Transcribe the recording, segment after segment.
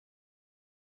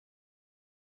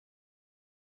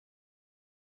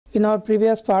In our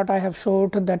previous part, I have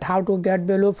showed that how to get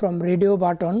value from radio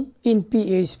button in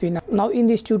PHP. Now in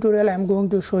this tutorial, I am going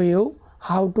to show you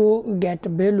how to get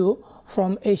value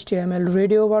from HTML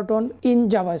radio button in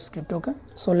JavaScript. Okay,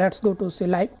 so let's go to C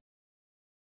Live.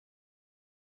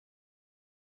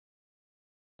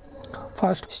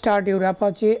 First, start your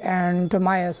Apache and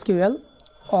MySQL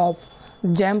of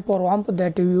XAMPP or WAMP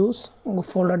that you use,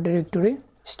 folder directory,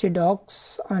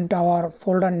 stdocs and our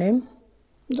folder name.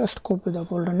 Just copy the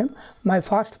folder name, my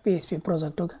first PHP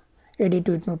project. Okay, edit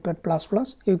with Notepad++.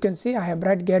 You can see I have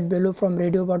write get value from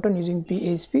radio button using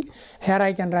PHP. Here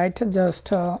I can write just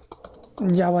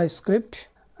JavaScript,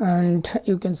 and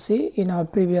you can see in our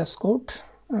previous code,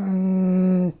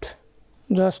 and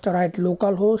just write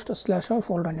localhost / our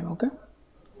folder name. Okay,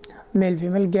 male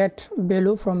female get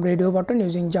value from radio button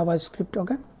using JavaScript.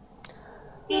 Okay,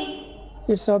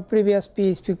 it's our previous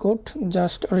PHP code,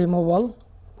 just removable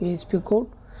PHP code,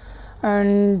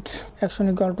 and action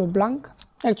equal to blank.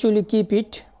 Actually keep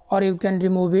it or you can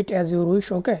remove it as you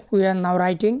wish. Okay, we are now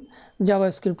writing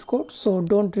JavaScript code, so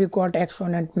don't record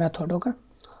action and method. Okay,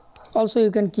 also you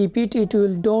can keep it, it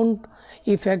will don't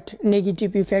affect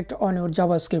negative effect on your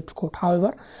JavaScript code.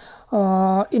 However,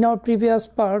 in our previous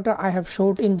part I have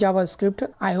showed in JavaScript.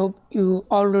 I hope you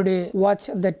already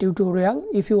watched the tutorial.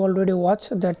 If you already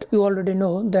watched that, you already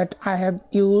know that I have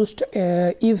used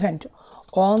event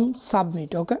on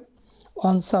submit. Okay,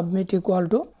 on submit equal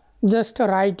to just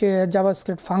write a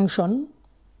JavaScript function.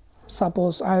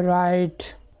 Suppose I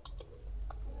write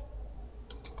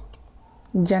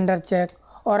gender check,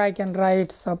 or I can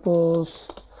write suppose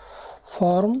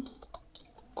form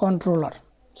controller,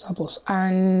 suppose,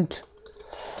 and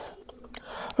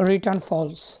return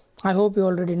false. I hope you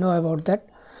already know about that.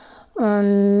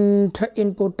 And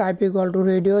input type equal to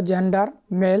radio gender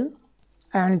male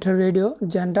and radio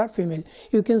gender female.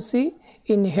 You can see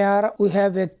in here we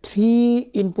have a 3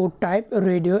 input type,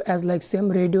 radio as like same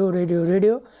radio,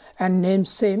 and name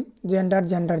same, gender,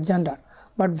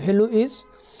 but value is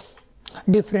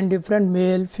different,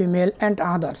 male, female and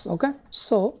others. Okay,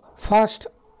 so first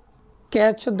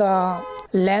catch the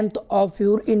length of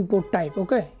your input type.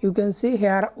 Okay, you can see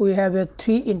here we have a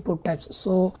 3 input types,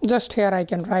 so just here I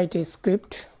can write a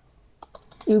script.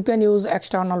 You can use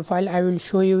external file, I will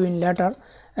show you in later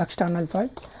external file.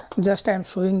 Just I am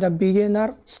showing the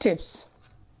beginner steps.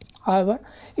 However,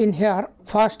 in here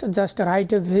first just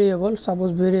write a variable.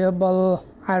 Suppose variable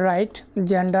I write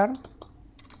gender,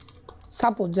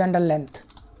 suppose gender length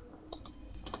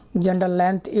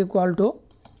equal to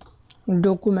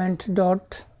document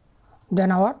dot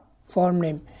then our form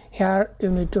name. Here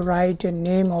you need to write a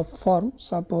name of form,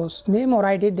 suppose name or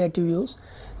ID that you use,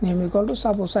 name equal to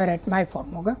suppose I write my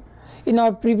form. Okay, in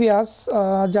our previous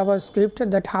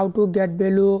JavaScript, that how to get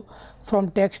value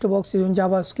from text box using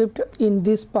JavaScript, in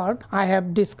this part I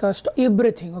have discussed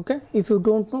everything. Okay, if you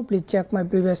don't know, please check my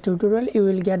previous tutorial, you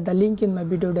will get the link in my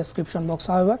video description box.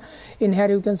 However, in here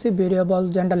you can see variable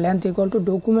gender length equal to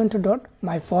document dot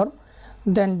my form,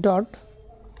 then dot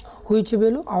which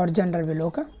value, our gender value.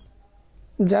 Okay,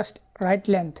 just write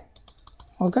length.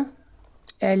 Okay,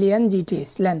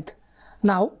 length, length.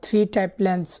 Now 3 type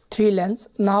lengths, 3 lengths.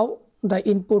 Now the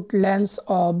input length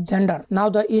of gender, now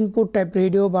the input type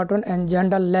radio button and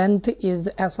gender length is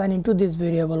assigned into this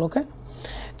variable. Okay,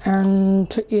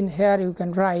 and in here you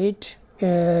can write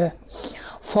a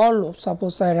for loop.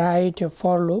 Suppose I write a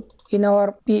for loop. In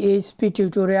our PHP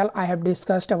tutorial I have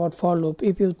discussed about for loop.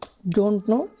 If you don't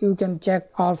know, you can check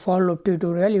our for loop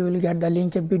tutorial, you will get the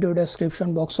link in video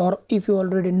description box, or if you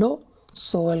already know,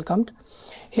 so welcome.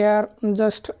 Here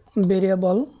just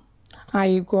variable I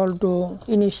equal to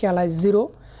initialize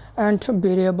 0 and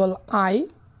variable I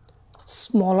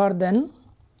smaller than,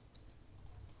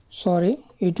 sorry,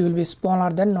 it will be smaller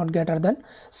than, not greater than,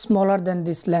 smaller than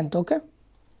this length. Okay,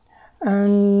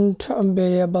 and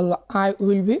variable I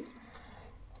will be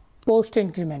post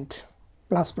increment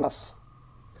 ++.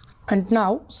 And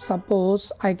now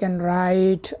suppose I can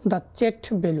write the checked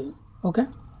value. Okay,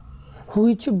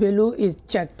 which value is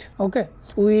checked. Okay,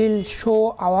 we will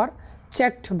show our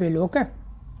checked value. Okay,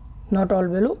 not all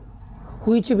value,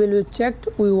 which value is checked,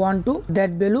 we want to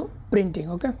that value printing.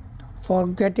 Okay, for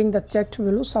getting the checked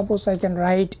value, suppose I can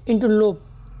write into loop.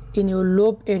 In your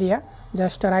loop area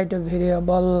just write a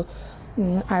variable,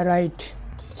 I write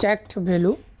checked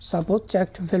value. Suppose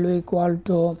checked value equal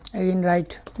to, again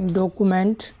write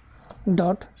document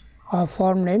dot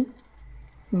form name,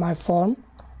 my form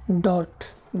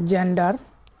dot gender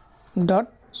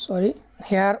dot, sorry,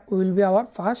 here will be our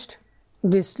first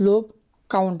this loop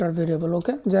counter variable.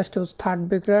 Okay, just use third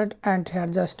bracket and here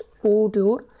just put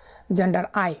your gender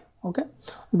I. okay.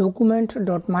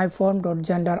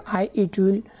 Document.myForm.gender I, it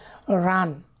will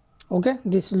run, okay.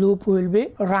 This loop will be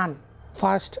run.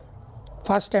 First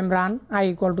time run I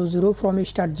equal to 0, from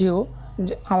start 0,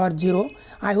 our 0.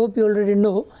 I hope you already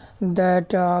know that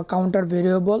counter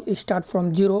variable start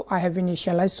from 0 I have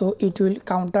initialized, so it will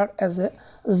counter as a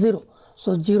 0.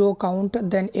 So 0 count,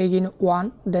 then again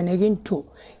 1, then again 2.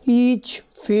 Each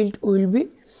field will be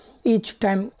each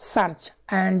time search,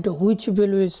 and which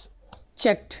value is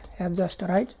checked, here just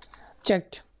write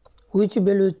checked, which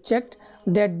value is checked,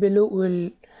 that value will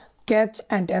catch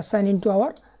and assign into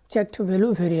our checked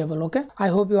value variable, okay. I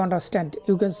hope you understand.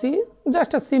 You can see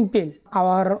just a simple,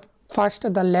 our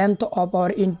first the length of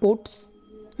our inputs,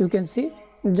 you can see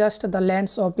just the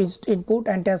length of its input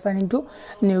and assign into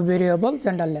new variable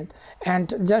gender length,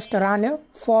 and just run a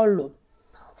for loop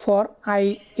for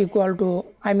I equal to,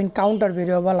 I mean counter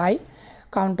variable I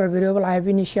have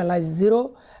initialized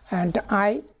 0 and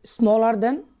I smaller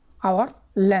than our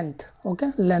length,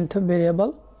 okay, length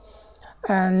variable,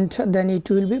 and then it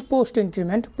will be post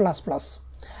increment plus,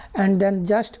 and then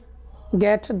just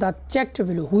get the checked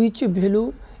value, which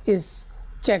value is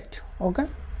checked, okay,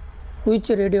 which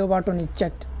radio button is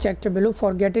checked value.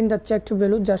 For getting the checked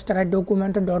value, just write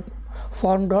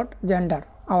document.form.gender,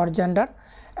 our gender,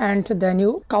 and then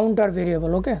you counter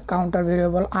variable, okay, counter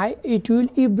variable I, it will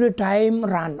every time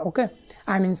run, okay,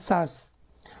 I mean search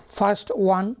first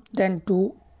 1, then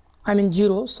 2, I mean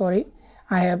 0, sorry,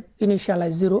 I have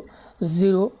initialized 0,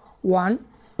 0, 1,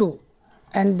 2,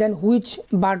 and then which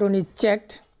button is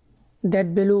checked, that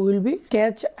value will be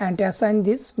catch and assign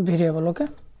this variable, okay.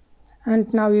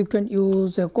 And now you can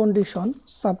use a condition.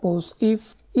 Suppose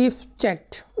if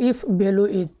checked, if value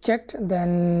is checked,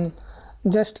 then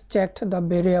just checked the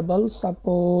variable.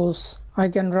 Suppose I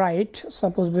can write,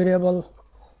 suppose variable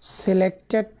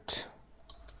selected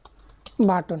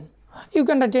button, you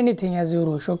can write anything as you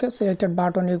wish, okay. Selected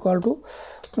button equal to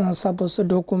suppose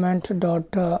document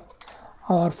dot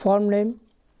our form name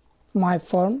my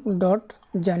form dot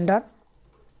gender,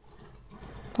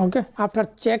 okay. After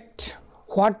checked,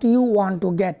 what you want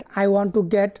to get, I want to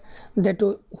get that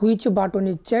which button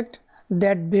is checked,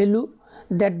 that value,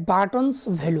 that button's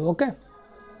value, okay.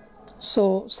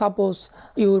 So suppose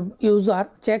your user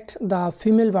checked the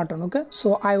female button, okay,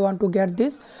 so I want to get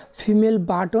this female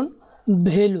button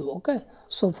value, okay.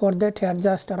 So for that here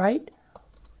just write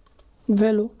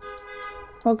value,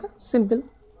 okay, simple.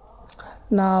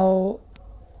 Now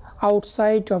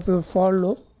outside of your for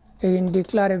loop, again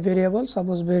declare a variable.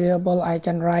 Suppose variable I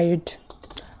can write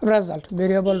result,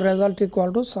 variable result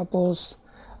equal to, suppose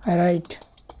I write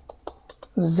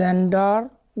gender,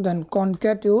 then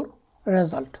concat your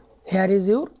result, here is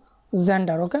your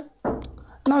gender, okay.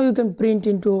 Now you can print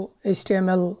into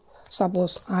HTML.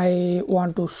 Suppose I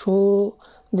want to show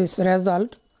this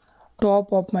result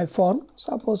top of my form,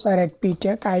 suppose I write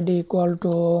ptech id equal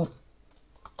to,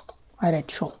 I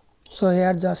write show. So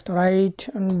here just write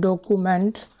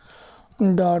document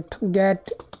dot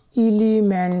get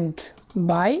element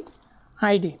by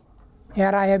id,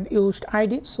 here I have used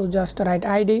id, so just write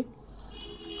id,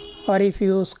 or if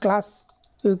you use class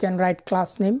you can write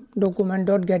class name, document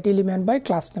dot get element by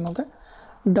class name, okay,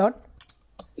 dot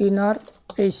inner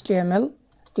HTML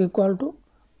equal to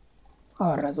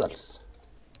our results,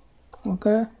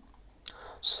 okay.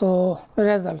 So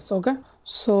results, okay.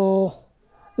 So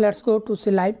let's go to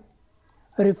see live,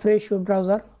 refresh your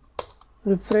browser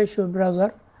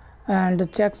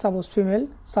and check suppose female,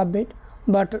 submit,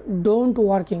 but don't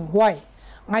working. Why?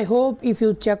 I hope if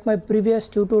you check my previous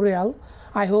tutorial,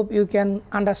 I hope you can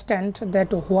understand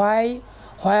that where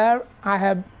I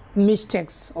have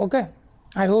mistakes, okay.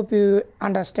 I hope you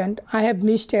understand. I have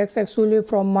mistakes actually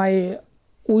from my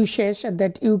wishes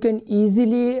that you can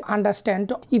easily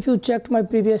understand. If you checked my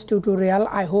previous tutorial,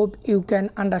 I hope you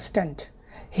can understand.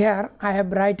 Here I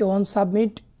have write on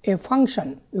submit a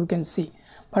function, you can see,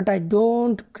 but I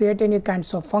don't create any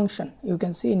kinds of function, you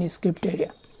can see in script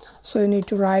area. So you need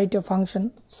to write a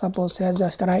function. Suppose here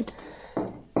just write,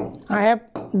 I have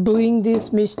doing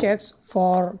these mistakes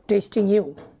for testing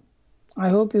you. I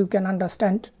hope you can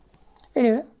understand.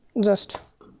 Anyway, just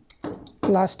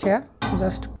last here,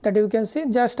 just that you can see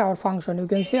just our function, you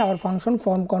can see our function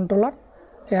form controller,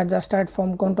 here just add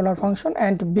form controller function,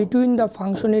 and between the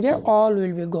function area all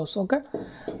will be goes, okay.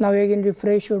 Now again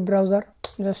refresh your browser,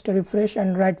 just refresh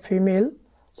and write female,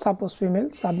 suppose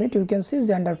female, submit, you can see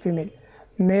gender female,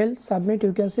 male, submit,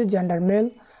 you can see gender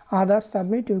male, others,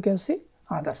 submit, you can see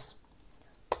others,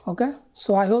 okay.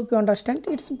 So I hope you understand.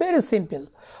 It's very simple.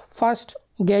 First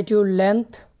get your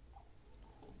length,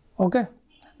 okay,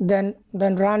 then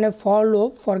run a for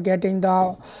loop for getting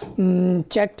the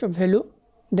checked value,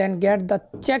 then get the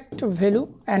checked value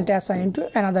and assign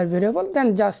into another variable,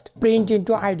 then just print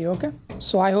into id. Okay,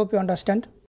 so I hope you understand.